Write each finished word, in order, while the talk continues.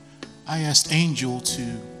I asked Angel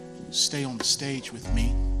to stay on the stage with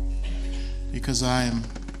me because I am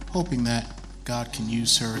hoping that God can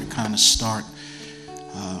use her to kind of start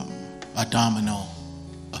a domino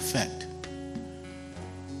effect.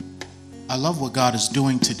 I love what God is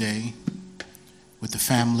doing today with the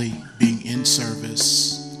family being in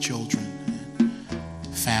service, children,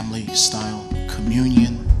 family style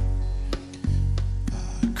communion,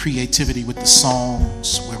 creativity with the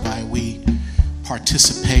songs whereby we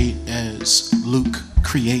participate as Luke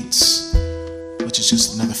creates, which is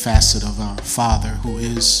just another facet of our Father who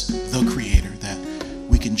is the creator, that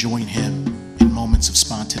we can join him in moments of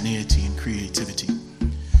spontaneity and creativity.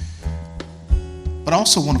 But I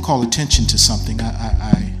also want to call attention to something.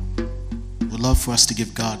 I would love for us to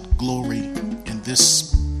give God glory in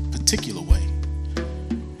this particular way.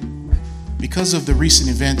 Because of the recent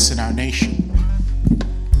events in our nation,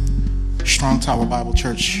 Strong Tower Bible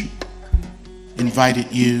Church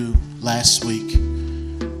invited you last week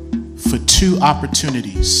for 2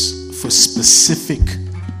 opportunities for specific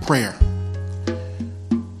prayer.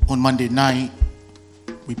 On Monday night,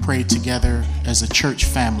 we prayed together as a church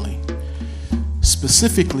family,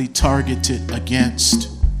 specifically targeted against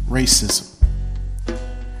racism,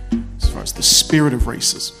 as far as the spirit of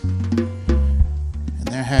racism. And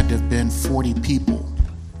there had to have been 40 people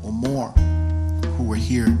or more who were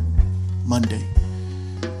here Monday.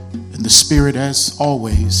 And the Spirit, as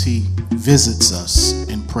always, he visits us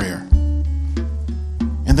in prayer.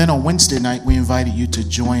 And then on Wednesday night, we invited you to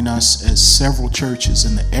join us as several churches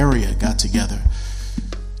in the area got together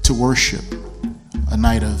to worship, a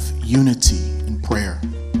night of unity and prayer.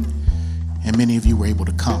 And many of you were able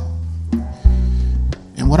to come.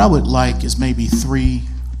 And what I would like is maybe 3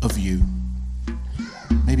 of you,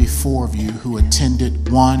 maybe 4 of you who attended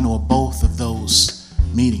one or both of those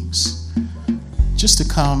meetings, just to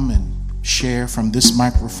come and share from this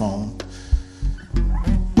microphone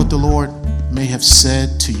what the Lord may have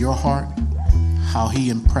said to your heart, how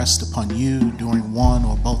he impressed upon you during one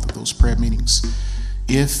or both of those prayer meetings,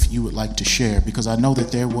 if you would like to share, because I know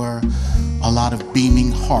that there were a lot of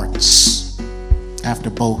beaming hearts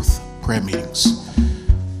after both prayer meetings.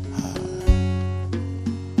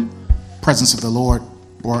 Presence of the Lord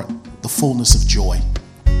brought the fullness of joy.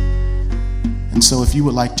 And so if you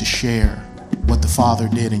would like to share what the Father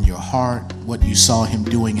did in your heart, what you saw him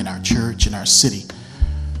doing in our church, in our city,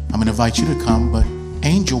 I'm going to invite you to come. But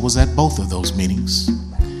Angel was at both of those meetings.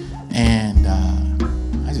 And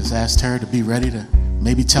I just asked her to be ready to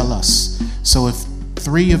maybe tell us. So if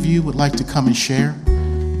 3 of you would like to come and share,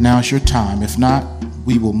 now's your time. If not,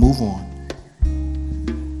 we will move on.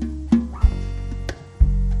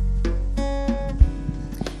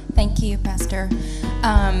 Thank you, Pastor.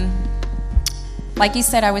 Like you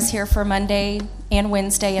said, I was here for Monday and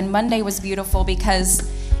Wednesday, and Monday was beautiful because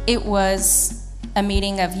it was a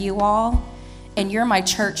meeting of you all, and you're my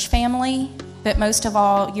church family, but most of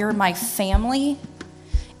all, you're my family.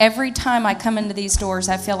 Every time I come into these doors,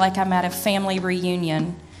 I feel like I'm at a family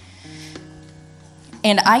reunion.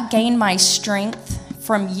 And I gain my strength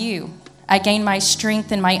from you. I gain my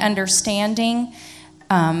strength and my understanding.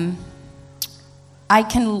 I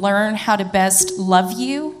can learn how to best love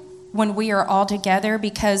you when we are all together,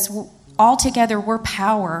 because all together we're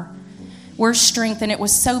power, we're strength. And it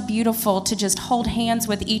was so beautiful to just hold hands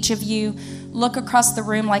with each of you, look across the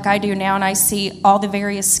room like I do now, and I see all the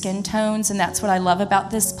various skin tones, and that's what I love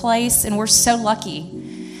about this place, and we're so lucky.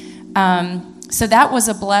 So that was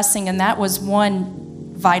a blessing, and that was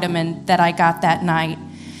one vitamin that I got that night.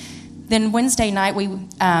 Then Wednesday night, we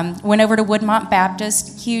went over to Woodmont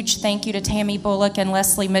Baptist. Huge thank you to Tammy Bullock and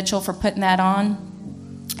Leslie Mitchell for putting that on.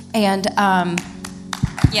 And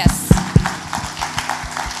yes.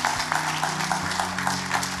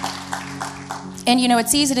 And you know,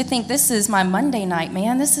 it's easy to think, this is my Monday night,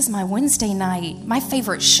 man. This is my Wednesday night. My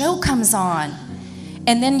favorite show comes on.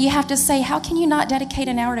 And then you have to say, how can you not dedicate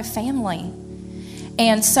an hour to family?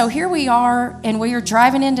 And so here we are, and we are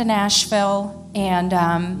driving into Nashville, and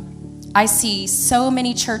I see so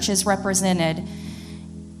many churches represented,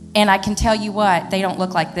 and I can tell you what, they don't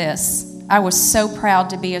look like this. I was so proud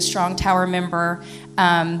to be a Strong Tower member,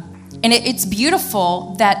 and it's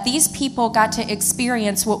beautiful that these people got to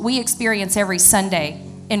experience what we experience every Sunday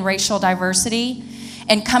in racial diversity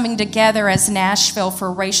and coming together as Nashville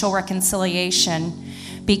for racial reconciliation,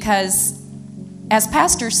 because as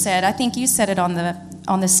Pastor said, I think you said it on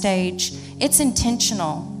the stage, it's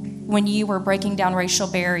intentional. When you were breaking down racial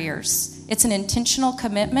barriers, it's an intentional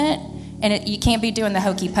commitment, and you can't be doing the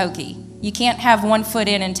hokey pokey. You can't have one foot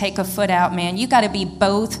in and take a foot out, man. You got to be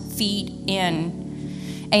both feet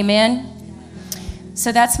in. Amen?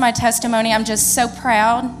 So that's my testimony. I'm just so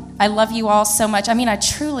proud. I love you all so much. I mean, I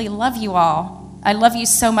truly love you all. I love you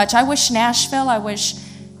so much. I wish Nashville, I wish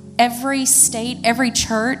every state, every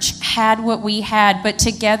church had what we had, but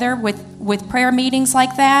together with prayer meetings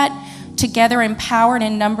like that, together empowered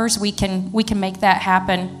in numbers, we can make that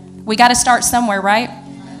happen. We got to start somewhere, right?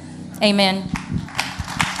 Amen.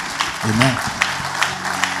 Amen.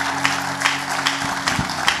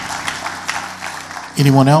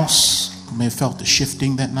 Anyone else who may have felt the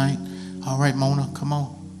shifting that night? All right, Mona, come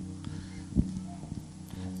on.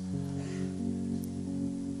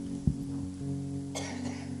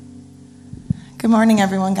 Good morning,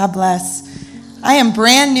 everyone. God bless. I am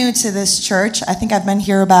brand new to this church. I think I've been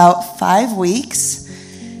here about 5 weeks,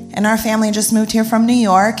 and our family just moved here from New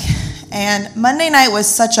York. And Monday night was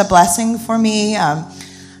such a blessing for me. I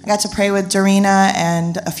got to pray with Dorina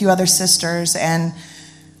and a few other sisters, and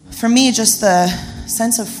for me, just the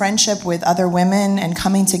sense of friendship with other women and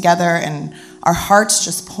coming together and our hearts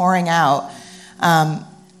just pouring out.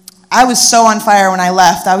 I was so on fire when I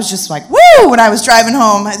left. I was just like, woo, when I was driving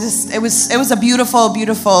home. It was a beautiful,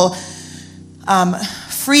 beautiful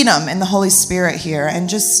freedom in the Holy Spirit here. And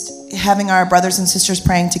just having our brothers and sisters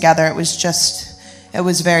praying together, it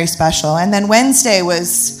was very special. And then Wednesday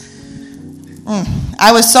was,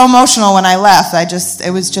 I was so emotional when I left.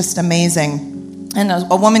 It was just amazing. And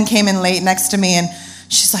a woman came in late next to me, and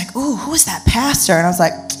she's like, ooh, who is that pastor? And I was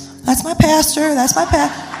like, that's my pastor, that's my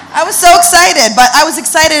pastor. I was so excited, but I was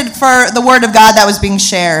excited for the word of God that was being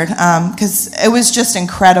shared because it was just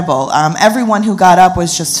incredible. Everyone who got up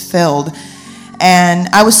was just filled. And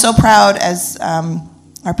I was so proud, as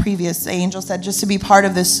our previous angel said, just to be part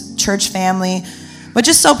of this church family, but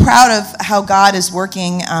just so proud of how God is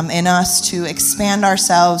working in us to expand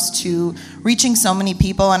ourselves, to reaching so many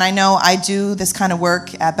people. And I know I do this kind of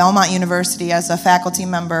work at Belmont University as a faculty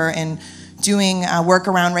member in doing work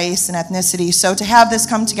around race and ethnicity. So to have this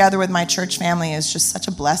come together with my church family is just such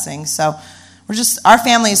a blessing. So our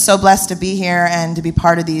family is so blessed to be here and to be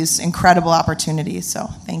part of these incredible opportunities. So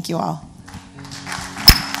thank you all.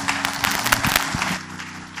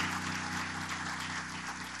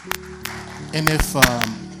 And if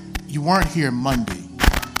you weren't here Monday,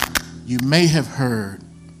 you may have heard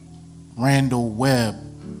Randall Webb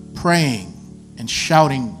praying and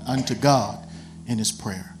shouting unto God in his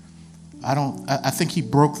prayer. I think he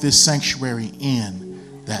broke this sanctuary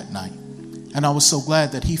in that night. And I was so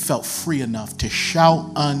glad that he felt free enough to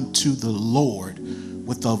shout unto the Lord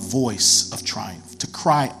with a voice of triumph, to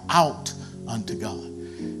cry out unto God.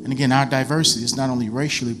 And again, our diversity is not only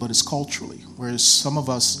racially, but it's culturally. Whereas some of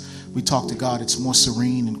us, we talk to God, it's more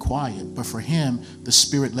serene and quiet. But for him, the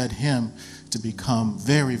Spirit led him to become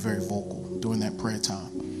very, very vocal during that prayer time.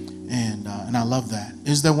 And I love that.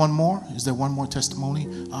 Is there one more? Is there one more testimony?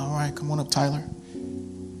 All right, come on up, Tyler.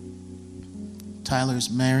 Tyler is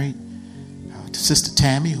married to Sister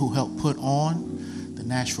Tammy, who helped put on the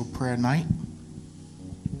Nashville Prayer Night.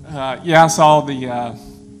 I saw the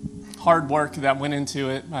hard work that went into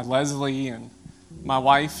it by Leslie and my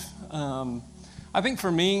wife. I think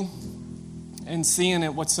for me, in seeing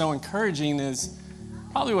it, what's so encouraging is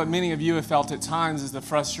probably what many of you have felt at times is the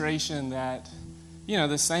frustration that,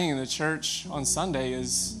 this saying in the church on Sunday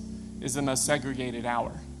is the most segregated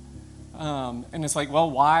hour. And it's like, well,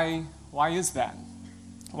 why is that?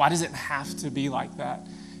 Why does it have to be like that?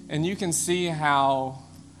 And you can see how,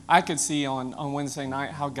 I could see on Wednesday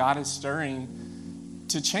night how God is stirring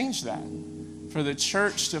to change that. For the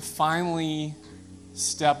church to finally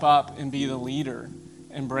step up and be the leader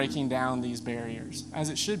in breaking down these barriers, as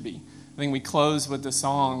it should be. I think we close with the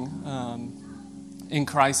song, In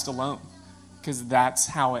Christ Alone, because that's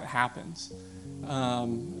how it happens.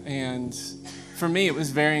 And for me, it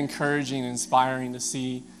was very encouraging and inspiring to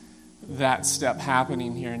see that step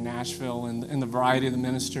happening here in Nashville and the variety of the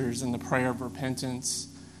ministers and the prayer of repentance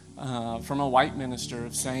from a white minister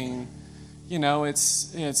of saying,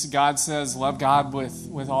 it's God says, love God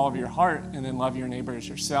with all of your heart and then love your neighbor as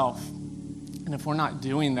yourself. And if we're not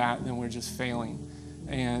doing that, then we're just failing.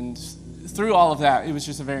 And through all of that, it was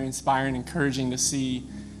just a very inspiring, encouraging to see.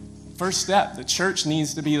 First step, the church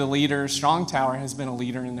needs to be the leader. Strong Tower has been a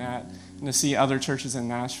leader in that. And to see other churches in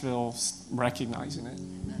Nashville recognizing it.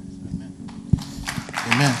 Amen.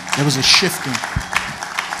 Amen. There was a shifting.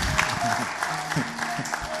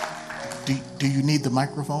 Do you need the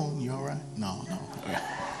microphone? You all right? No. Okay.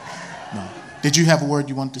 No. Did you have a word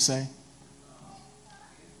you wanted to say?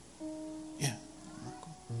 Yeah.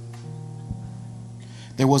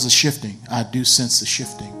 There was a shifting. I do sense a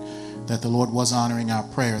shifting. That the Lord was honoring our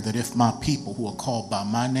prayer, that if my people who are called by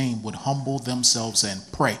my name would humble themselves and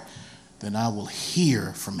pray, then I will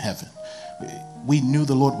hear from heaven. We knew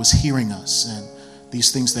the Lord was hearing us, and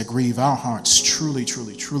these things that grieve our hearts truly,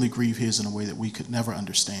 truly, truly grieve his in a way that we could never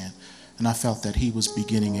understand. And I felt that he was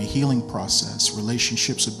beginning a healing process.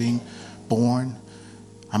 Relationships are being born.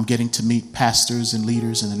 I'm getting to meet pastors and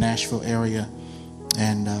leaders in the Nashville area,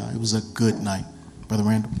 and it was a good night. Brother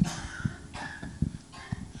Randall.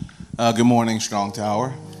 Good morning, Strong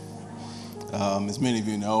Tower. As many of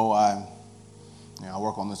you know, I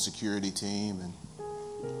work on the security team, and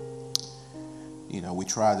we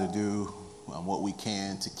try to do what we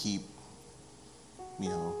can to keep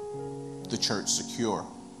the church secure.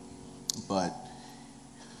 But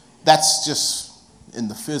that's just in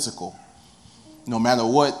the physical. No matter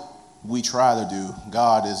what we try to do,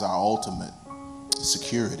 God is our ultimate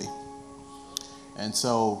security. And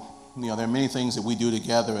so, there are many things that we do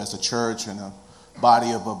together as a church and a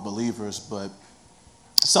body of believers, but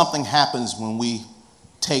something happens when we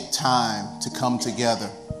take time to come together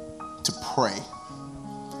to pray.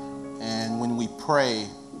 And when we pray,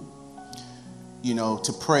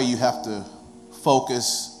 to pray you have to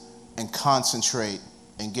focus and concentrate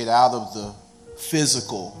and get out of the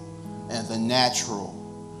physical and the natural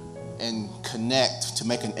and connect, to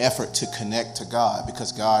make an effort to connect to God,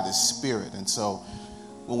 because God is spirit. And so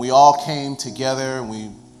when we all came together, and we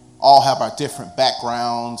all have our different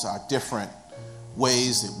backgrounds, our different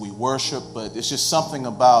ways that we worship, but it's just something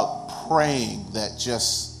about praying that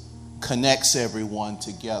just connects everyone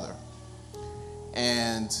together.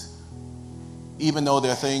 And even though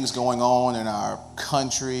there are things going on in our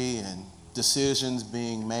country and decisions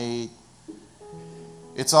being made,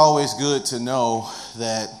 it's always good to know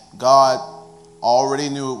that God already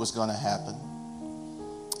knew it was going to happen.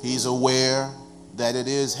 He's aware that it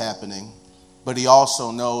is happening, but he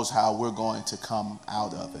also knows how we're going to come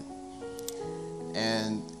out of it.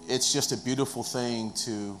 And it's just a beautiful thing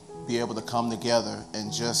to be able to come together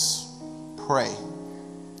and just pray.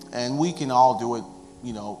 And we can all do it,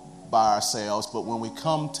 by ourselves, but when we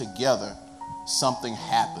come together, something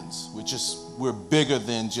happens. We're bigger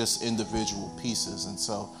than just individual pieces. And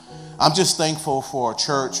so I'm just thankful for a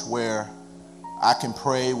church where I can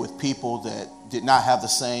pray with people that did not have the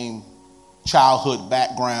same childhood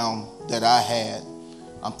background that I had.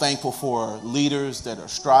 I'm thankful for leaders that are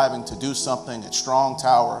striving to do something at Strong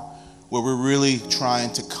Tower where we're really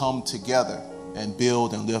trying to come together and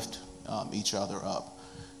build and lift each other up.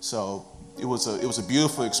 So it was a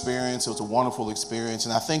beautiful experience. It was a wonderful experience.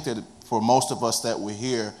 And I think that for most of us that were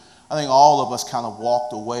here, I think all of us kind of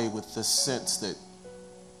walked away with this sense that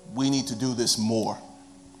we need to do this more.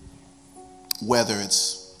 Whether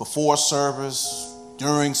it's before service,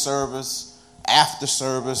 during service, after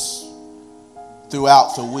service,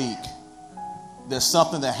 throughout the week, there's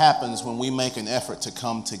something that happens when we make an effort to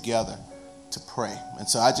come together to pray. And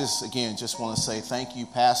so I just want to say thank you,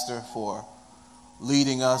 Pastor, for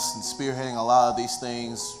leading us and spearheading a lot of these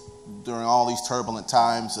things during all these turbulent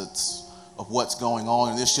times of what's going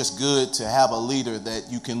on. And it's just good to have a leader that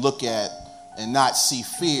you can look at and not see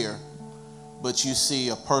fear, but you see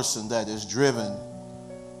a person that is driven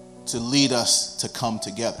to lead us to come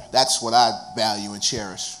together. That's what I value and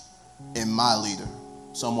cherish in my leader.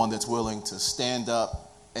 Someone that's willing to stand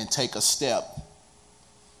up and take a step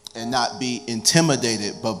and not be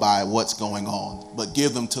intimidated by what's going on, but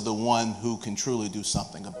give them to the one who can truly do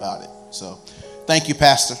something about it. So thank you,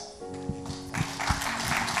 Pastor.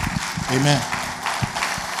 Amen.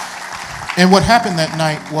 And what happened that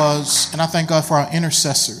night was, and I thank God for our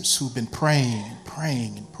intercessors who've been praying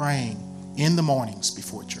in the mornings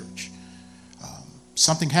before church.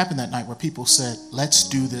 Something happened that night where people said, let's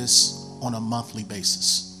do this on a monthly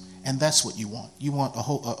basis. And that's what you want. You want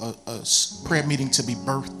a prayer meeting to be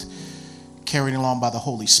birthed, carried along by the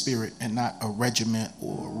Holy Spirit, and not a regiment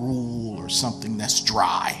or a rule or something that's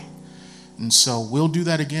dry. And so we'll do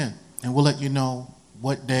that again. And we'll let you know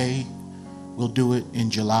what day. We'll do it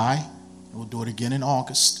in July. We'll do it again in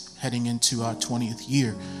August, heading into our 20th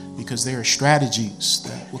year, because there are strategies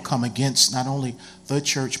that will come against not only the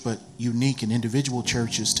church, but unique and individual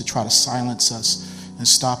churches to try to silence us and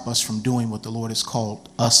stop us from doing what the Lord has called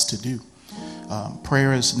us to do.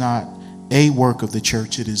 Prayer is not a work of the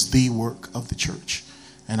church, it is the work of the church.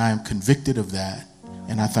 And I am convicted of that.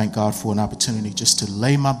 And I thank God for an opportunity just to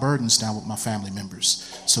lay my burdens down with my family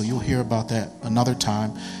members. So you'll hear about that another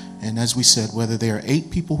time. And as we said, whether there are 8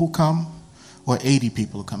 people who come or 80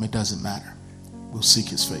 people who come, it doesn't matter. We'll seek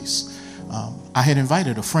his face. I had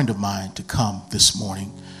invited a friend of mine to come this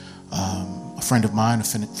morning. A friend of mine, a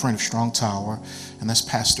friend of Strong Tower, and that's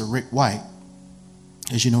Pastor Rick White.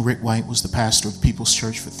 As you know, Rick White was the pastor of People's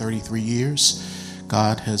Church for 33 years.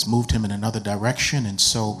 God has moved him in another direction, and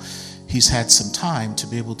so he's had some time to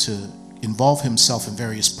be able to involve himself in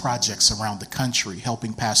various projects around the country,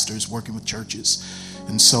 helping pastors, working with churches.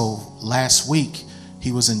 And so last week,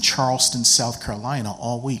 he was in Charleston, South Carolina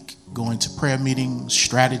all week, going to prayer meetings,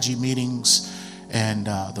 strategy meetings, and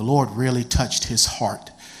the Lord really touched his heart.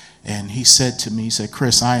 And he said to me, he said,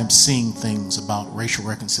 Chris, I am seeing things about racial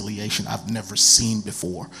reconciliation I've never seen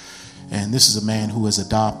before. And this is a man who has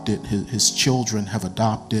adopted, his children have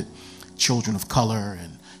adopted children of color,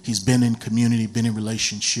 and he's been in community, been in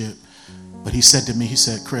relationship. But he said to me, he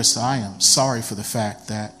said, Chris, I am sorry for the fact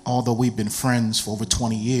that although we've been friends for over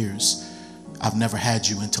 20 years, I've never had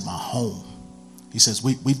you into my home. He says,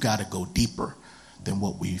 we've got to go deeper than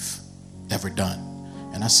what we've ever done.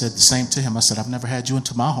 And I said the same to him. I said, I've never had you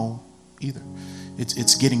into my home either.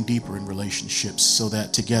 It's getting deeper in relationships so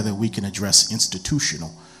that together we can address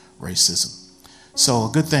institutional racism. So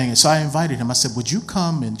a good thing. So I invited him. I said, would you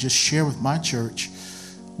come and just share with my church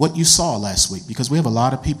what you saw last week? Because we have a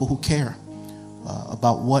lot of people who care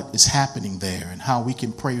about what is happening there and how we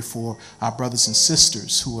can pray for our brothers and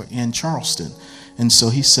sisters who are in Charleston. And so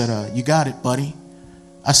he said, you got it, buddy.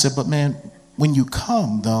 I said, but man, when you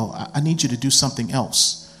come, though, I need you to do something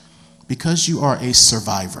else. Because you are a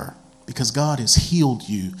survivor, because God has healed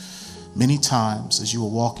you many times as you were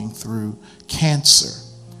walking through cancer.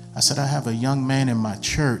 I said, I have a young man in my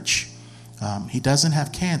church. He doesn't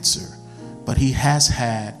have cancer, but he has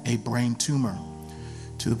had a brain tumor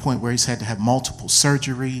to the point where he's had to have multiple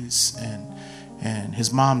surgeries. And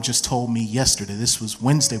his mom just told me yesterday, this was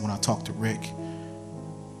Wednesday when I talked to Rick.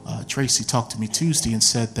 Tracy talked to me Tuesday and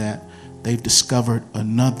said that they've discovered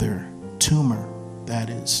another tumor that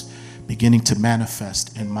is beginning to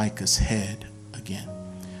manifest in Micah's head again.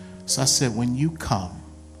 So I said, when you come,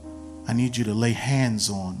 I need you to lay hands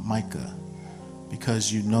on Micah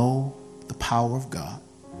because you know the power of God.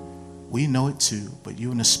 We know it too, but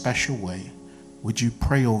you in a special way. Would you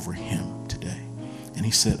pray over him today? And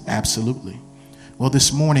he said, absolutely. Well,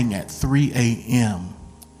 this morning at 3 a.m.,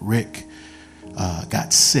 Rick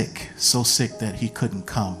got sick, so sick that he couldn't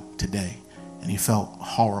come today. And he felt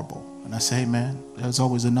horrible. And I said, hey, man, there's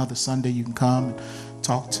always another Sunday you can come and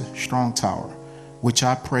talk to Strong Tower, which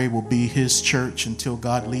I pray will be his church until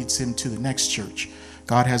God leads him to the next church.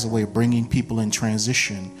 God has a way of bringing people in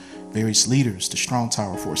transition, various leaders to Strong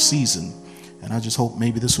Tower for a season. And I just hope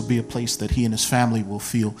maybe this will be a place that he and his family will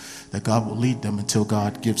feel that God will lead them until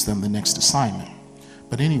God gives them the next assignment.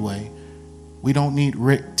 But anyway, we don't need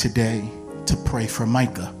Rick today to pray for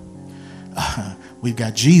Micah. We've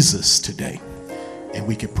got Jesus today, and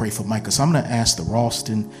we can pray for Micah. So I'm going to ask the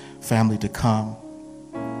Ralston family to come.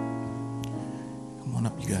 Come on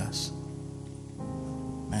up, you guys.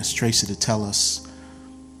 I'm ask Tracy to tell us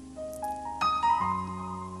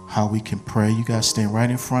how we can pray. You guys stand right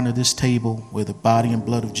in front of this table where the body and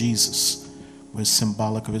blood of Jesus was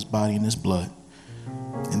symbolic of his body and his blood.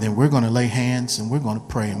 And then we're going to lay hands and we're going to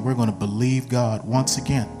pray and we're going to believe God once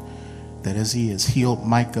again that as he has healed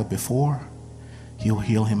Micah before, he'll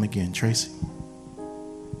heal him again. Tracy?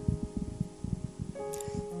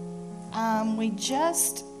 We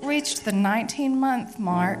just reached the 19-month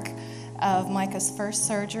mark of Micah's first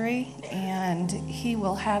surgery, and he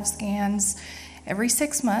will have scans every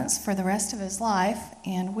 6 months for the rest of his life.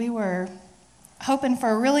 And we were hoping for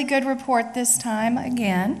a really good report this time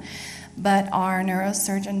again, but our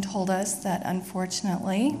neurosurgeon told us that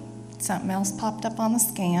unfortunately something else popped up on the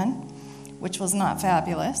scan, which was not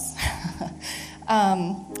fabulous.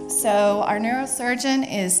 So our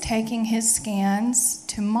neurosurgeon is taking his scans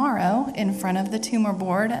tomorrow in front of the tumor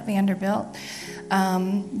board at Vanderbilt.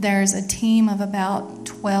 There's a team of about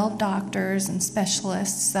 12 doctors and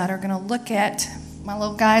specialists that are going to look at my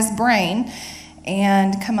little guy's brain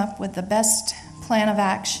and come up with the best plan of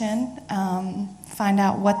action, find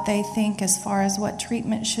out what they think as far as what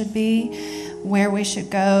treatment should be, where we should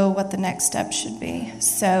go, what the next step should be.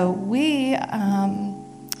 So we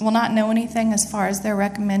will not know anything as far as they're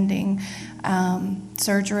recommending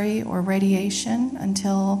surgery or radiation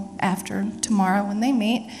until after tomorrow when they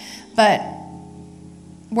meet. But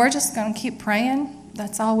we're just going to keep praying.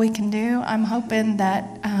 That's all we can do. I'm hoping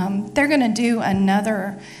that they're going to do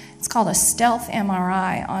another, it's called a stealth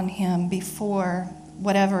MRI on him before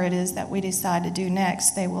whatever it is that we decide to do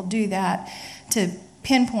next. They will do that to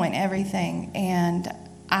pinpoint everything. And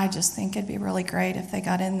I just think it'd be really great if they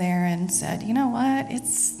got in there and said, you know what,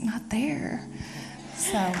 it's not there.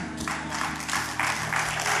 So.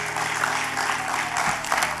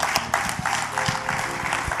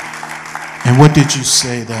 And what did you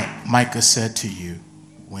say that Micah said to you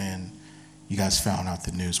when you guys found out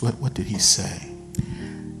the news? What did he say?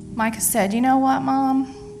 Micah said, you know what,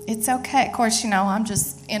 Mom? It's okay. Of course, I'm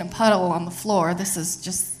just in a puddle on the floor. This is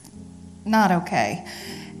just not okay.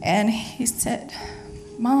 And he said,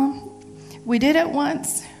 Mom, we did it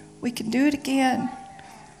once. We can do it again.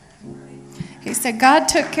 He said, God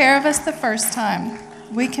took care of us the first time.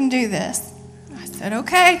 We can do this. I said,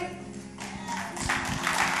 okay.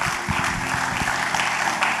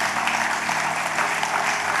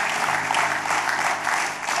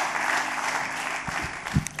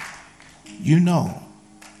 You know,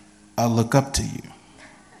 I look up to you.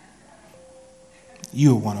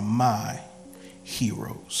 You are one of my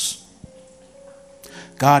heroes.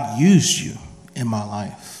 God used you in my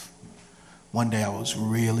life. One day I was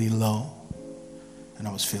really low and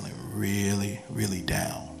I was feeling really, really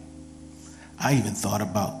down. I even thought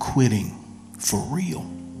about quitting for real.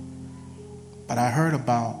 But I heard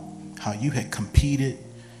about how you had competed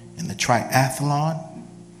in the triathlon.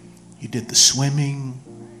 You did the swimming,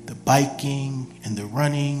 the biking, and the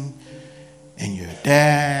running. And your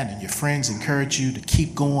dad and your friends encouraged you to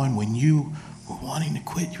keep going when you were wanting to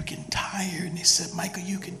quit. You were getting tired. And they said, Micah,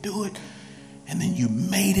 you can do it. And then you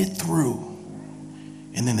made it through.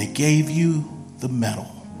 And then they gave you the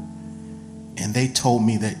medal. And they told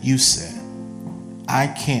me that you said, I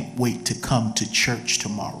can't wait to come to church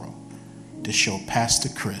tomorrow to show Pastor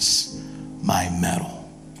Chris my medal.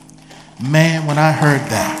 Man, when I heard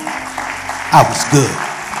that, I was good.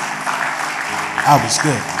 I was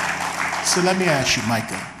good. So let me ask you,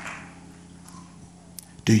 Micah,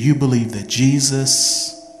 do you believe that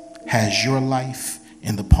Jesus has your life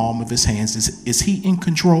in the palm of his hands? Is he in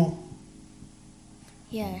control?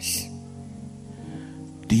 Yes.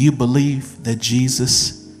 Do you believe that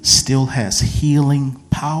Jesus still has healing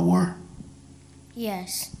power?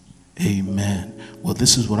 Yes. Amen. Well,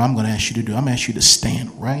 this is what I'm going to ask you to do. I'm going to ask you to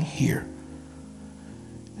stand right here.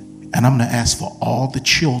 And I'm going to ask for all the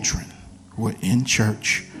children who are in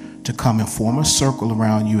church to come and form a circle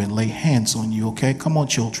around you and lay hands on you, okay? Come on,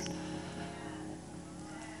 children.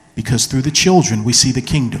 Because through the children, we see the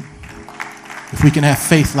kingdom. If we can have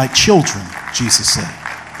faith like children, Jesus said.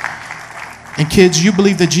 And kids, you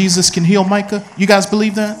believe that Jesus can heal Micah? You guys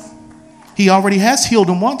believe that? He already has healed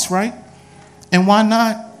him once, right? And why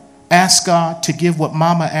not ask God to give what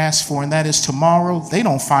Mama asked for, and that is tomorrow they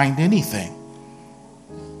don't find anything.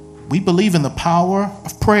 We believe in the power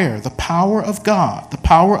of prayer, the power of God, the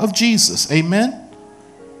power of Jesus. Amen?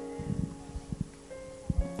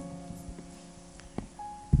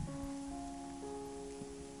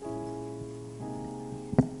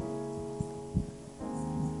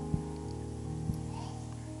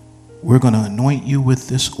 We're going to anoint you with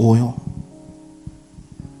this oil.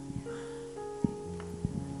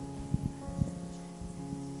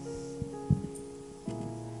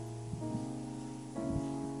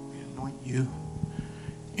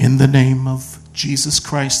 In the name of Jesus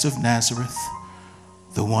Christ of Nazareth,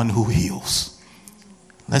 the one who heals.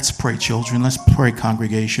 Let's pray, children. Let's pray,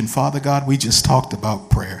 congregation. Father God, we just talked about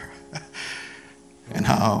prayer and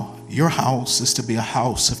how your house is to be a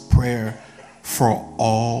house of prayer for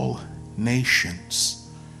all nations.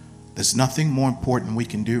 There's nothing more important we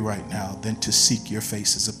can do right now than to seek your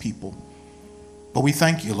face as a people. But we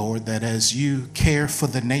thank you, Lord, that as you care for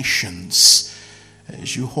the nations,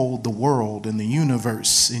 as you hold the world and the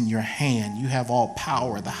universe in your hand, you have all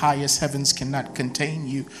power. The highest heavens cannot contain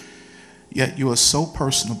you. Yet you are so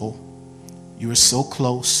personable. You are so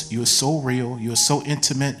close. You are so real. You are so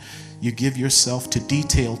intimate. You give yourself to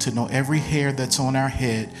detail to know every hair that's on our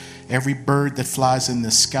head, every bird that flies in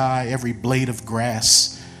the sky, every blade of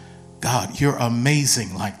grass. God, you're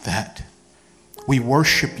amazing like that. We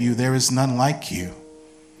worship you. There is none like you.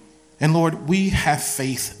 And Lord, we have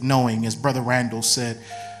faith knowing, as Brother Randall said,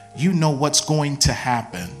 you know what's going to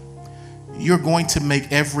happen. You're going to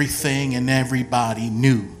make everything and everybody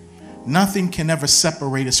new. Nothing can ever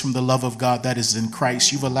separate us from the love of God that is in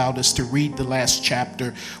Christ. You've allowed us to read the last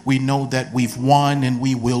chapter. We know that we've won and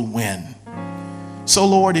we will win. So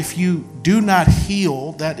Lord, if you do not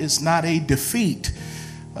heal, that is not a defeat.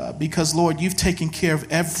 Because Lord, you've taken care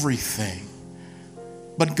of everything.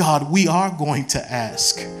 But God, we are going to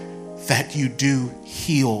ask that you do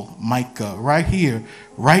heal Micah right here,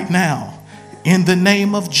 right now, in the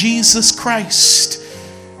name of Jesus Christ.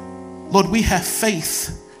 Lord, we have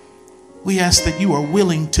faith. We ask that you are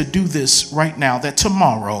willing to do this right now, that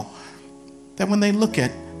tomorrow, that when they look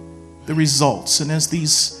at the results, and as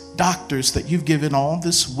these doctors that you've given all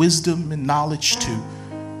this wisdom and knowledge to,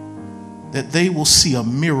 that they will see a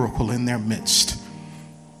miracle in their midst,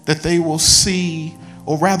 that they will see,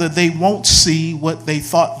 or rather they won't see what they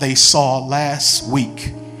thought they saw last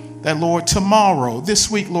week. That, Lord, tomorrow, this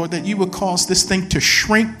week, Lord, that you would cause this thing to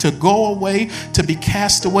shrink, to go away, to be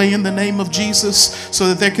cast away in the name of Jesus, so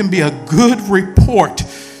that there can be a good report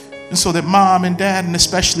And so that mom and dad, and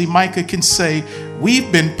especially Micah, can say, we've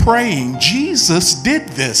been praying. Jesus did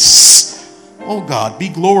this. Oh God, be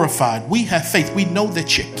glorified. We have faith. We know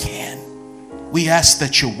that you can. We ask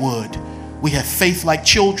that you would. We have faith like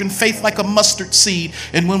children, faith like a mustard seed.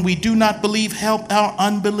 And when we do not believe, help our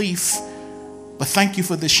unbelief. But thank you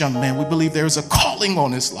for this young man. We believe there is a calling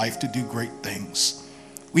on his life to do great things.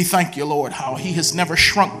 We thank you, Lord, how he has never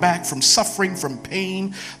shrunk back from suffering, from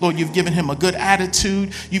pain. Lord, you've given him a good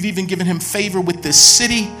attitude. You've even given him favor with this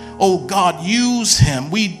city. Oh God, use him.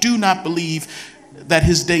 We do not believe that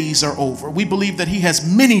his days are over. We believe that he has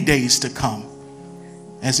many days to come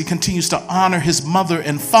as he continues to honor his mother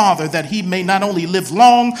and father, that he may not only live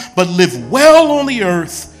long, but live well on the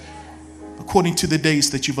earth according to the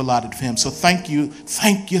days that you've allotted for him. So thank you,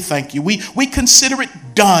 thank you, thank you. We consider it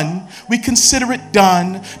done. We consider it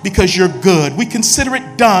done because you're good. We consider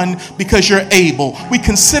it done because you're able. We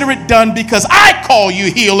consider it done because I call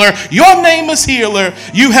you healer. Your name is healer.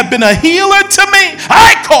 You have been a healer to me.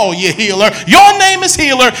 I call you healer. Your name is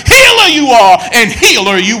healer. Healer you are, and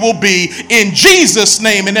healer you will be in Jesus'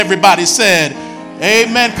 name. And everybody said,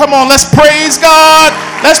 amen. Come on, let's praise God.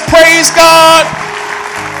 Let's praise God.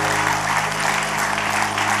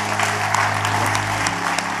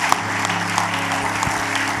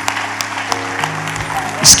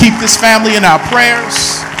 Let's keep this family in our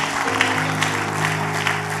prayers.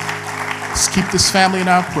 Let's keep this family in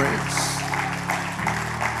our prayers.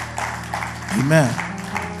 Amen.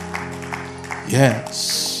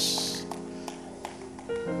 Yes.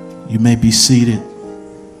 You may be seated.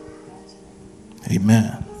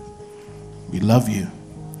 Amen. We love you.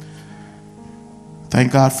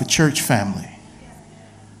 Thank God for church family.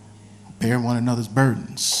 Bearing one another's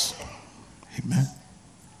burdens. Amen.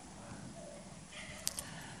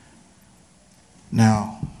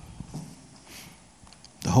 Now,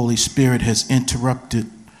 the Holy Spirit has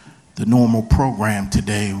interrupted the normal program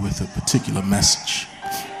today with a particular message.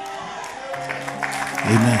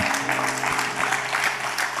 Amen.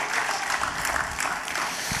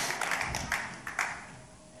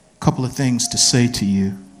 A couple of things to say to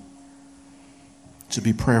you, to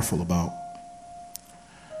be prayerful about.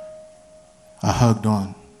 I hugged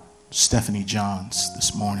on Stephanie Johns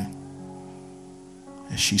this morning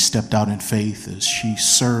as she stepped out in faith, as she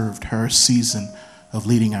served her season of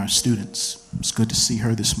leading our students. It's good to see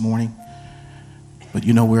her this morning. But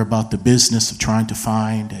you know, we're about the business of trying to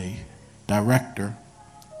find a director.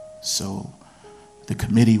 So the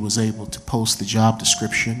committee was able to post the job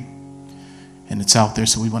description, and it's out there.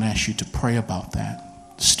 So we want to ask you to pray about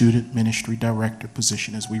that. The student ministry director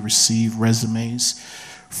position, as we receive resumes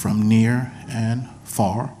from near and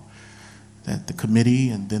far, that the committee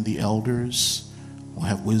and then the elders will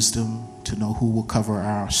have wisdom to know who will cover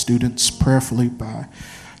our students prayerfully by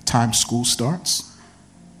time school starts.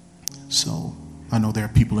 So I know there are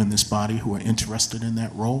people in this body who are interested in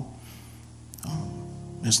that role.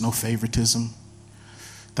 There's no favoritism.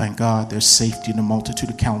 Thank God there's safety in the multitude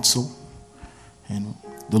of counsel. And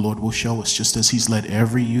the Lord will show us, just as he's led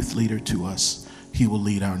every youth leader to us, he will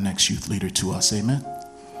lead our next youth leader to us. Amen.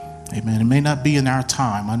 Amen. It may not be in our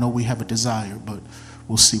time. I know we have a desire, but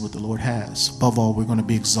we'll see what the Lord has. Above all, we're going to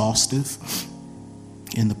be exhaustive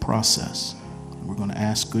in the process. We're going to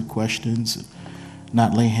ask good questions and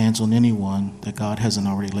not lay hands on anyone that God hasn't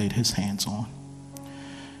already laid his hands on.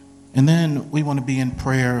 And then we want to be in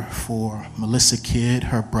prayer for Melissa Kidd.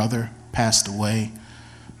 Her brother passed away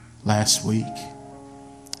last week.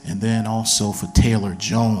 And then also for Taylor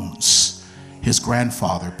Jones. His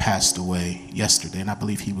grandfather passed away yesterday, and I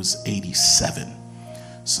believe he was 87.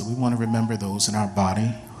 So we want to remember those in our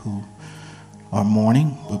body who are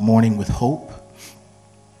mourning, but mourning with hope.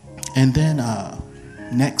 And then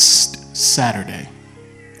next Saturday,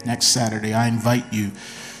 I invite you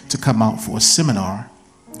to come out for a seminar,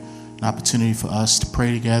 an opportunity for us to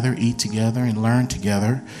pray together, eat together, and learn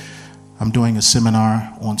together. I'm doing a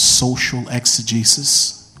seminar on social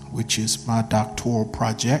exegesis, which is my doctoral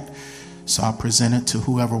project. So I'll present it to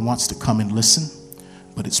whoever wants to come and listen.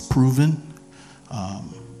 But it's proven.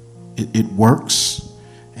 It works.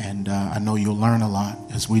 And I know you'll learn a lot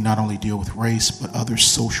as we not only deal with race, but other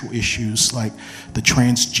social issues like the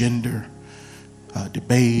transgender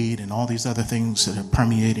debate and all these other things that are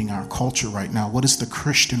permeating our culture right now. What is the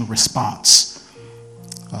Christian response?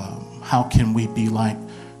 How can we be like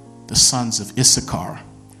the sons of Issachar,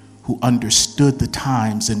 who understood the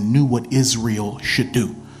times and knew what Israel should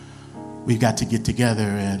do? We've got to get together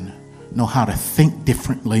and know how to think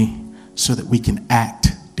differently so that we can act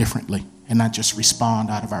differently and not just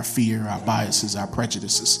respond out of our fear, our biases, our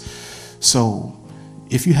prejudices. So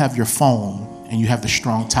if you have your phone and you have the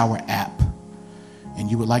Strong Tower app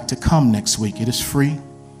and you would like to come next week, it is free.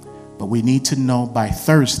 But we need to know by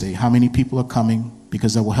Thursday how many people are coming,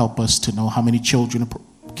 because that will help us to know how many children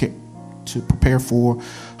to prepare for,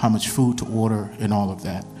 how much food to order, and all of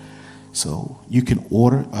that. So you can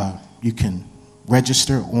you can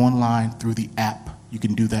register online through the app. You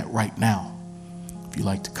can do that right now if you'd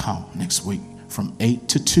like to come next week from 8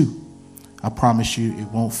 to 2. I promise you it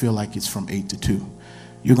won't feel like it's from 8 to 2.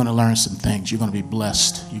 You're going to learn some things. You're going to be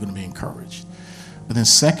blessed. You're going to be encouraged. But then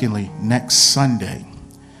secondly, next Sunday,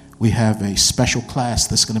 we have a special class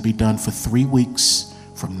that's going to be done for 3 weeks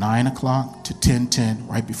from 9 o'clock to 10:10,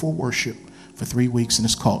 right before worship, for 3 weeks, and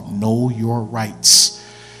it's called Know Your Rights.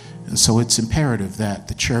 And so it's imperative that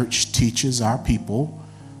the church teaches our people,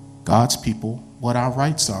 God's people, what our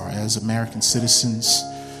rights are as American citizens,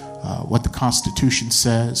 what the Constitution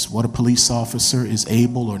says, what a police officer is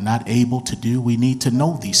able or not able to do. We need to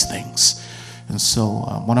know these things. And so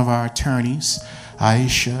one of our attorneys,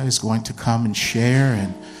 Aisha, is going to come and share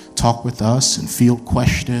and talk with us and field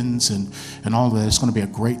questions and all of that. It's going to be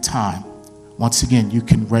a great time. Once again, you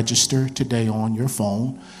can register today on your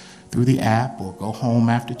phone through the app or go home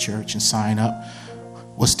after church and sign up.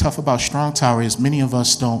 What's tough about Strong Tower is many of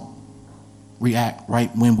us don't react right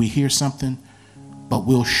when we hear something, but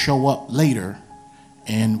we'll show up later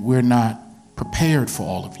and we're not prepared for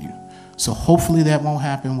all of you. So hopefully that won't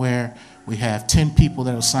happen where we have 10 people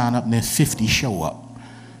that will sign up and then 50 show up.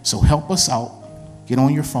 So help us out. Get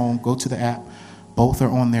on your phone, go to the app. Both are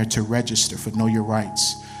on there to register for Know Your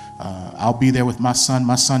Rights. I'll be there with my son.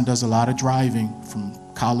 My son does a lot of driving from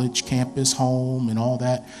college, campus, home, and all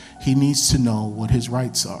that. He needs to know what his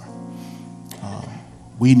rights are.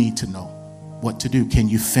 We need to know what to do. Can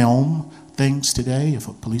you film things today if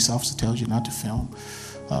a police officer tells you not to film?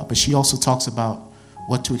 But she also talks about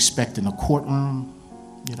what to expect in a courtroom,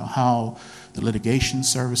 how the litigation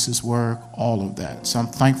services work, all of that. So I'm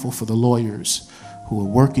thankful for the lawyers who are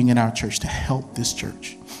working in our church to help this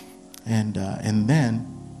church. And then,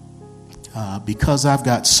 because I've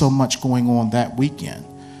got so much going on that weekend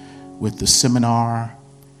with the seminar,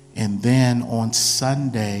 and then on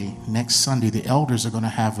Sunday, next Sunday, the elders are going to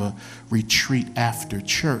have a retreat after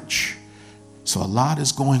church. So a lot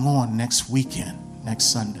is going on next weekend, next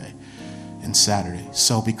Sunday and Saturday.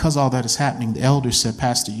 So because all that is happening, the elders said,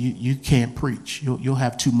 Pastor, you can't preach. You'll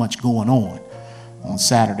have too much going on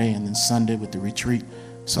Saturday and then Sunday with the retreat.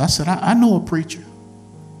 So I said, I know a preacher.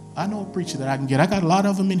 I know a preacher that I can get. I got a lot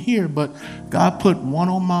of them in here, but God put one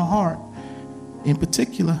on my heart in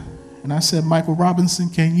particular. And I said, Michael Robinson,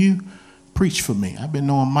 can you preach for me? I've been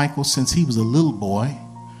knowing Michael since he was a little boy,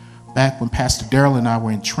 back when Pastor Darrell and I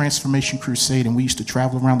were in Transformation Crusade and we used to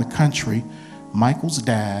travel around the country. Michael's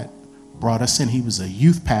dad brought us in. He was a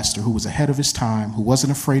youth pastor who was ahead of his time, who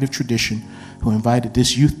wasn't afraid of tradition, who invited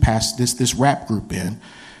this youth pastor, this rap group in.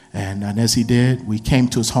 And as he did, we came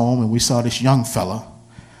to his home and we saw this young fella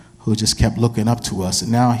who just kept looking up to us.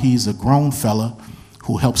 And now he's a grown fella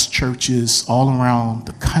who helps churches all around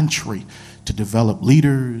the country to develop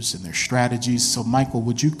leaders and their strategies. So Michael,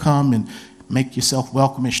 would you come and make yourself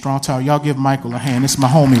welcome in Strong Tower? Y'all give Michael a hand. This is my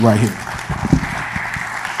homie right here.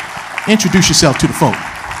 Introduce yourself to the folk.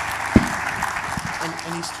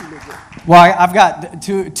 Well, I've got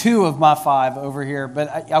two of my 5 over here,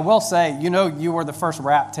 but I will say, you were the first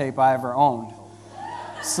rap tape I ever owned.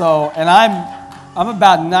 So, and I'm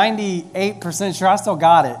about 98% sure I still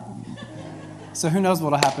got it. So who knows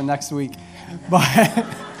what'll happen next week. But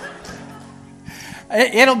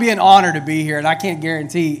it'll be an honor to be here, and I can't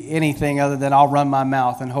guarantee anything other than I'll run my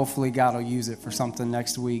mouth, and hopefully God will use it for something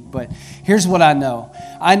next week. But here's what I know.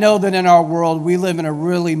 I know that in our world, we live in a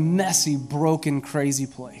really messy, broken, crazy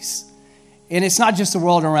place. And it's not just the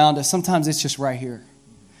world around us. Sometimes it's just right here.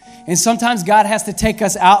 And sometimes God has to take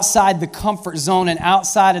us outside the comfort zone and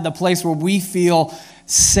outside of the place where we feel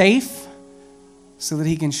safe so that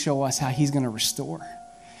he can show us how he's going to restore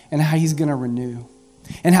and how he's going to renew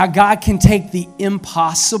and how God can take the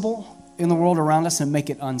impossible in the world around us and make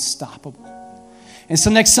it unstoppable. And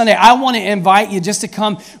so next Sunday, I want to invite you just to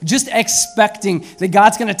come, just expecting that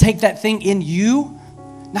God's going to take that thing in you,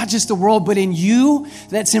 not just the world, but in you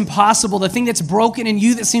that's impossible, the thing that's broken in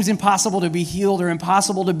you that seems impossible to be healed or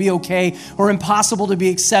impossible to be okay or impossible to be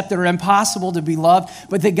accepted or impossible to be loved,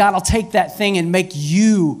 but that God will take that thing and make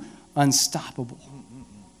you unstoppable.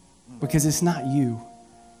 Because it's not you,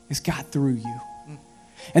 it's God through you.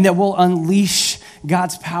 And that we'll unleash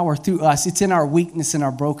God's power through us. It's in our weakness and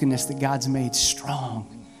our brokenness that God's made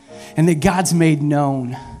strong and that God's made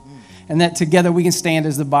known. And that together we can stand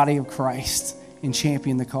as the body of Christ and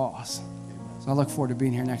champion the cause. So I look forward to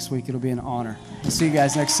being here next week. It'll be an honor. I'll see you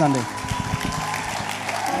guys next Sunday.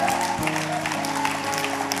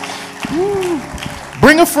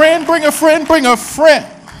 a friend, bring a friend, bring a friend.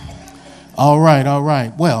 All right, all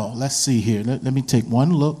right. Well, let's see here. Let me take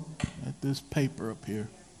one look at this paper up here.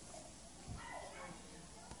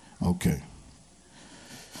 Okay.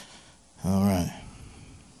 All right.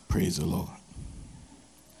 Praise the Lord.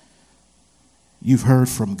 You've heard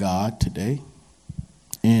from God today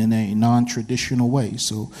in a non-traditional way,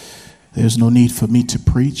 so there's no need for me to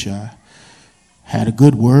preach. I had a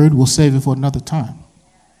good word. We'll save it for another time.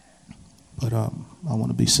 But I want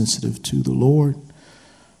to be sensitive to the Lord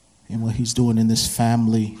and what he's doing in this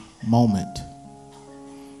family moment.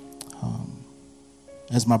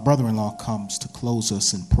 As my brother-in-law comes to close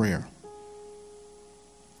us in prayer,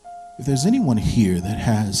 if there's anyone here that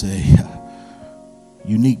has a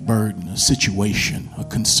unique burden, a situation, a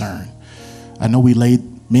concern, I know we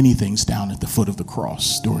laid many things down at the foot of the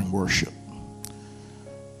cross during worship.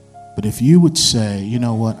 But if you would say, you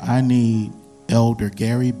know what, I need Elder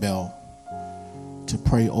Gary Bell to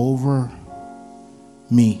pray over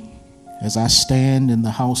me as I stand in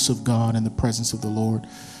the house of God in the presence of the Lord,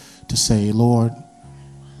 to say, Lord,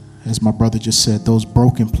 as my brother just said, those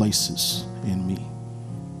broken places in me,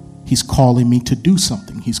 he's calling me to do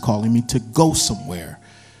something. He's calling me to go somewhere.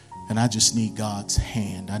 And I just need God's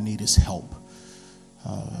hand. I need his help.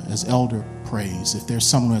 As Elder prays, if there's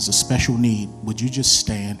someone who has a special need, would you just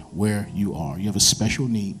stand where you are? You have a special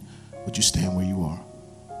need, would you stand where you are?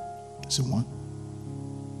 Is it one?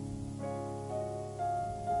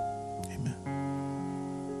 Amen.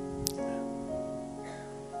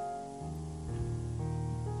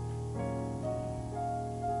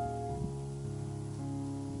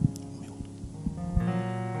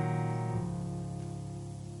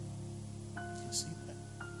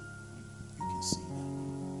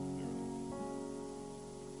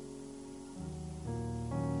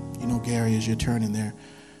 Gary, as you're turning there,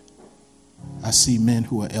 I see men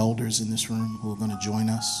who are elders in this room who are going to join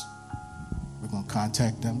us. We're going to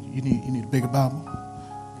contact them. You need a bigger Bible?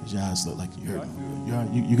 Because your eyes look like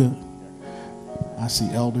you good? I see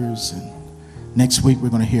elders, and next week we're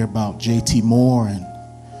going to hear about J.T. Moore and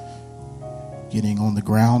getting on the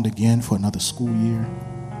ground again for another school year.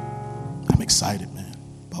 I'm excited, man,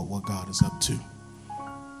 about what God is up to.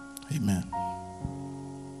 Amen.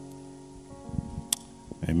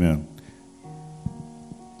 Amen.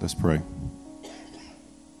 Let's pray.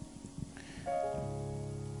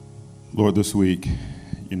 Lord, this week,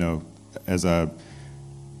 as I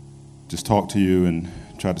just talked to you and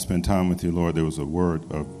tried to spend time with you, Lord, there was a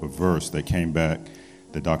verse that came back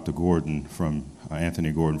that Dr. Gordon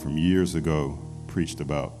Anthony Gordon from years ago preached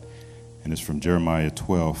about. And it's from Jeremiah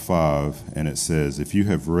 12:5, and it says, "If you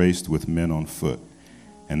have raced with men on foot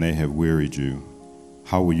and they have wearied you,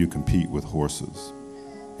 how will you compete with horses?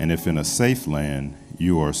 And if in a safe land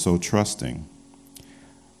you are so trusting,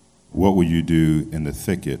 what will you do in the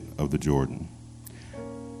thicket of the Jordan?"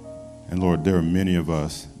 And Lord, there are many of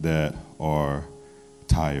us that are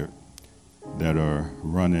tired, that are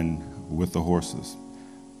running with the horses.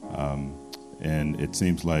 And it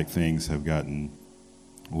seems like things have gotten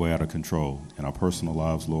way out of control in our personal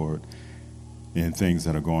lives, Lord, in things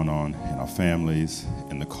that are going on in our families,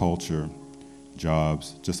 in the culture,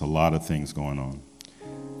 jobs, just a lot of things going on.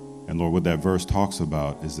 And Lord, what that verse talks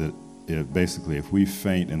about is that basically if we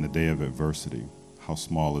faint in the day of adversity, how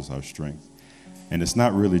small is our strength? And it's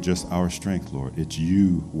not really just our strength, Lord. It's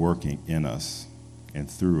you working in us and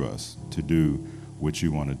through us to do what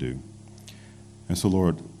you want to do. And so,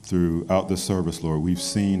 Lord, throughout this service, Lord, we've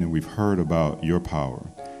seen and we've heard about your power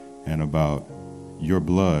and about your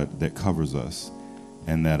blood that covers us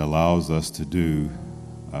and that allows us to do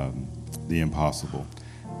the impossible.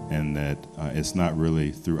 And that it's not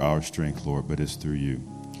really through our strength, Lord, but it's through you.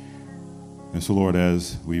 And so, Lord,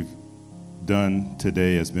 as we've done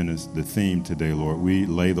today, has been the theme today, Lord, we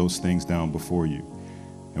lay those things down before you.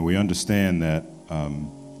 And we understand that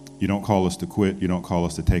you don't call us to quit. You don't call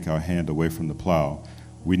us to take our hand away from the plow.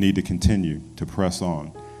 We need to continue to press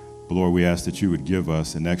on. But, Lord, we ask that you would give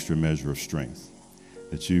us an extra measure of strength,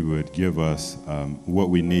 that you would give us what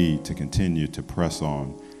we need to continue to press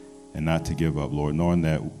on and not to give up, Lord, knowing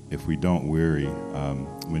that if we don't weary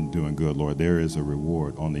when doing good, Lord, there is a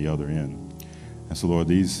reward on the other end. And so, Lord,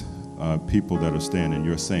 these people that are standing,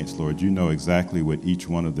 your saints, Lord, you know exactly what each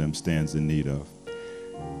one of them stands in need of.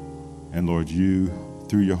 And, Lord, you,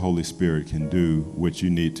 through your Holy Spirit, can do what you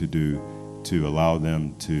need to do to allow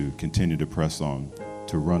them to continue to press on,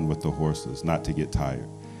 to run with the horses, not to get tired.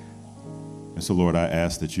 And so, Lord, I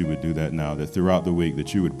ask that you would do that now, that throughout the week,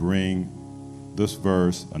 that you would bring this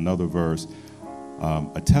verse, another verse,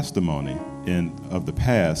 a testimony of the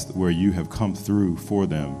past where you have come through for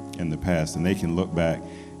them in the past, and they can look back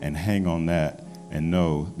and hang on that and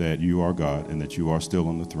know that you are God and that you are still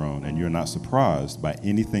on the throne and you're not surprised by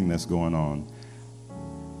anything that's going on.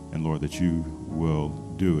 And Lord, that you will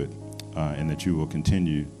do it and that you will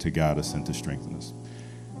continue to guide us and to strengthen us.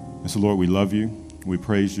 And so, Lord, we love you. We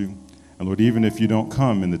praise you. And Lord, even if you don't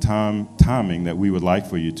come in the timing that we would like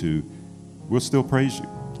for you to, we'll still praise you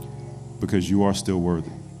because you are still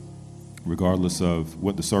worthy. Regardless of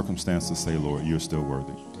what the circumstances say, Lord, you're still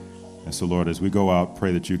worthy. And so, Lord, as we go out,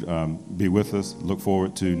 pray that you'd be with us. Look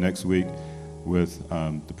forward to next week with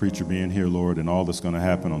the preacher being here, Lord, and all that's going to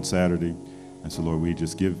happen on Saturday. And so, Lord, we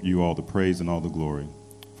just give you all the praise and all the glory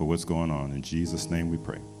for what's going on. In Jesus' name we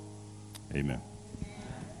pray. Amen.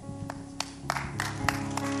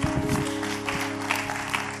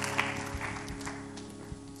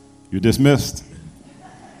 You're dismissed.